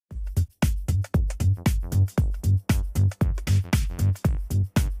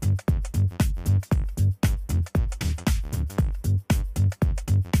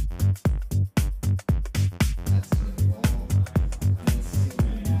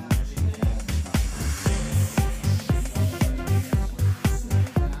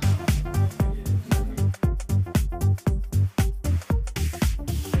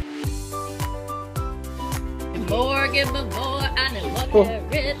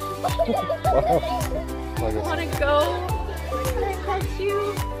Want to go? Can I touch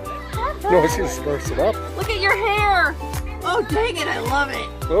you? No, she just starts it up. Look at your hair. Oh, dang it. I love it.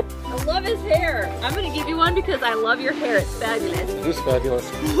 Oop. I love his hair. I'm going to give you one because I love your hair. It's fabulous. It is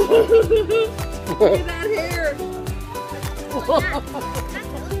fabulous. Look at that hair.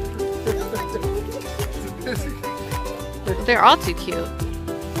 They're all too cute.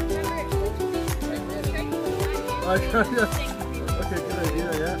 Okay, good idea,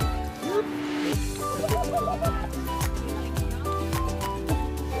 yeah.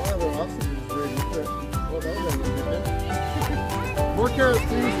 Wow, they're awesome. More carrots,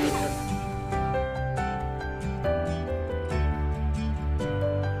 please.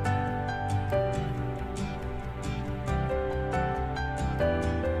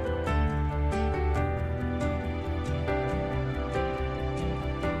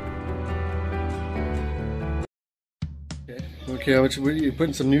 Okay, what you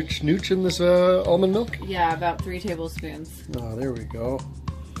putting some nooch in this almond milk? Yeah, about 3 tablespoons. Oh, there we go.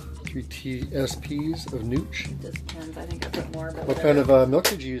 3 TSPs of nooch. It just depends. I think I put more. But what kind of milk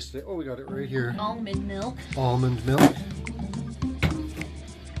did you use today? Oh, we got it right here. Almond milk. Almond milk.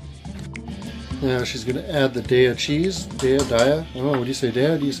 Now she's going to add the Daya cheese. Daya? I don't know, what do you say,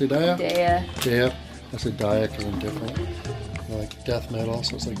 Daya? Do you say Daya? Daya. Daya. I say Daya because I'm different. I like death metal,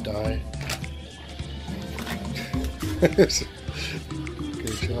 so it's like die.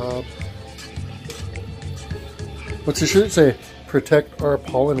 Good job. What's the shirt say? Protect our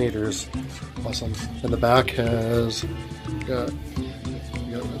pollinators. Awesome. And the back has got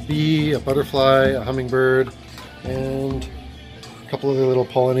a bee, a butterfly, a hummingbird, and a couple other little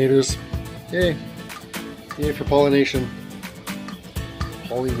pollinators. Yay! Yay for pollination.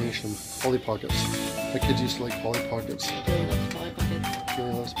 Pollination. Polly Pockets. My kids used to like Polly Pockets. Really loves Polly Pockets.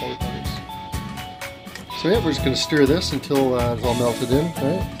 Really loves Polly Pockets. So yeah, we're just going to stir this until it's all melted in,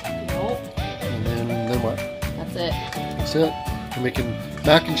 right? Nope. And then what? That's it. That's it. We're making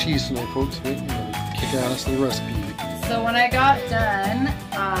mac and cheese tonight, folks. We're going to kick ass the recipe. So when I got done,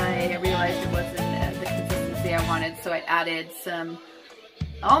 I realized it wasn't the consistency I wanted, so I added some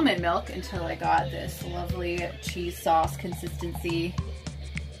almond milk until I got this lovely cheese sauce consistency.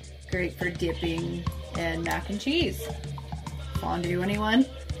 Great for dipping and mac and cheese. Fondue, anyone?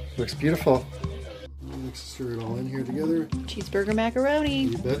 Looks beautiful. Let's stir it all in here together. Cheeseburger macaroni.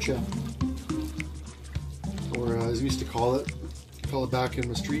 You betcha. Or as we used to call it back in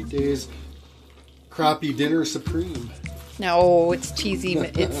the street days, crappy dinner supreme. No, it's cheesy.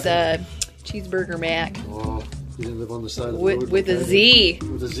 It's cheeseburger mac. Oh, you didn't live on the side of the road. With a Z.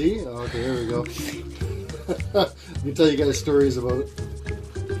 With a Z? Oh, okay, there we go. Let me tell you guys stories about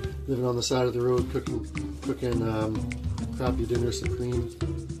living on the side of the road, cooking crappy dinner supreme.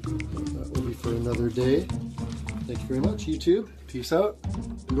 That will be for another day. Thank you very much, YouTube. Peace out.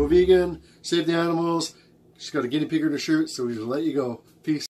 Go vegan. Save the animals. She's got a guinea pig in her shirt, so we will let you go.